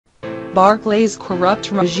Barclays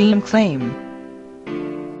corrupt regime claim.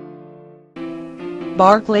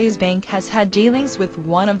 Barclays Bank has had dealings with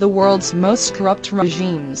one of the world's most corrupt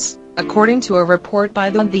regimes, according to a report by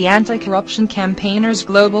the Anti-Corruption Campaigners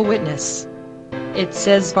Global Witness. It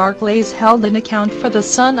says Barclays held an account for the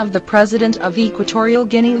son of the president of Equatorial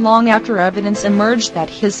Guinea long after evidence emerged that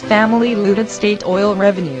his family looted state oil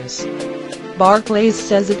revenues. Barclays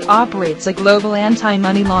says it operates a global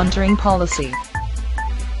anti-money laundering policy.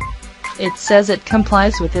 It says it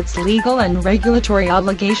complies with its legal and regulatory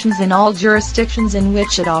obligations in all jurisdictions in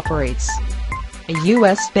which it operates. A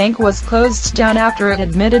U.S. bank was closed down after it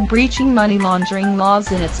admitted breaching money laundering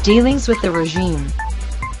laws in its dealings with the regime.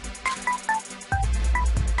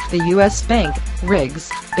 The U.S. bank,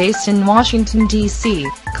 Riggs, based in Washington, D.C.,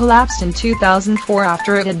 collapsed in 2004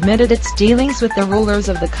 after it admitted its dealings with the rulers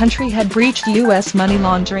of the country had breached U.S. money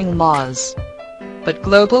laundering laws. But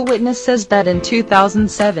Global Witness says that in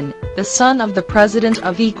 2007, the son of the president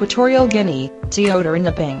of Equatorial Guinea, Teodoro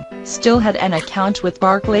Obiang, still had an account with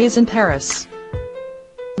Barclays in Paris.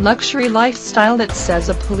 Luxury lifestyle. It says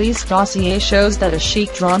a police dossier shows that a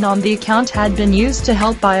sheik drawn on the account had been used to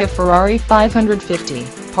help buy a Ferrari 550,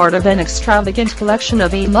 part of an extravagant collection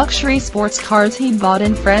of 8 luxury sports cars he bought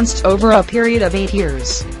in France over a period of 8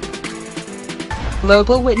 years.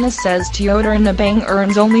 Global Witness says Teodoro Obiang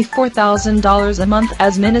earns only $4,000 a month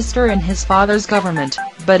as minister in his father's government,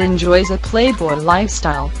 but enjoys a playboy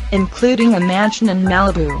lifestyle, including a mansion in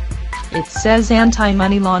Malibu. It says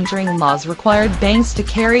anti-money laundering laws required banks to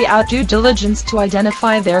carry out due diligence to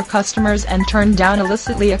identify their customers and turn down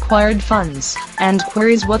illicitly acquired funds, and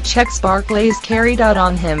queries what checks Barclays carried out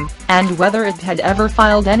on him, and whether it had ever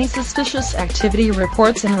filed any suspicious activity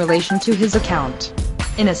reports in relation to his account.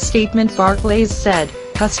 In a statement, Barclays said,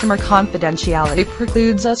 "Customer confidentiality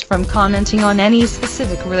precludes us from commenting on any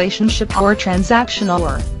specific relationship or transaction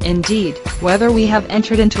or, indeed, whether we have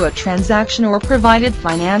entered into a transaction or provided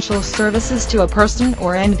financial services to a person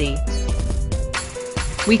or entity.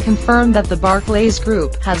 We confirm that the Barclays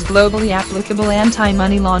Group has globally applicable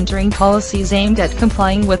anti-money laundering policies aimed at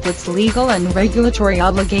complying with its legal and regulatory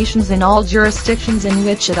obligations in all jurisdictions in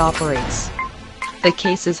which it operates." The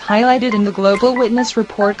case is highlighted in the Global Witness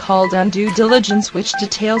report called Undue Diligence, which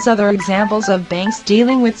details other examples of banks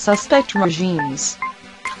dealing with suspect regimes.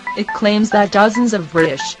 It claims that dozens of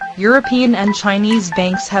British, European and Chinese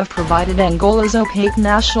banks have provided Angola's opaque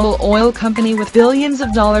national oil company with billions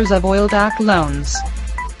of dollars of oil-backed loans.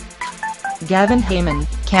 Gavin Heyman,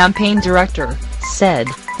 campaign director, said,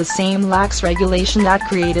 "The same lax regulation that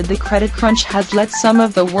created the credit crunch has let some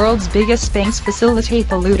of the world's biggest banks facilitate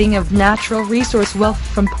the looting of natural resource wealth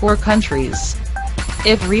from poor countries.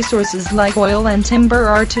 If resources like oil and timber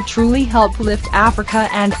are to truly help lift Africa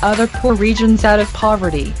and other poor regions out of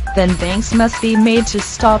poverty, then banks must be made to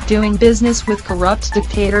stop doing business with corrupt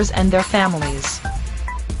dictators and their families."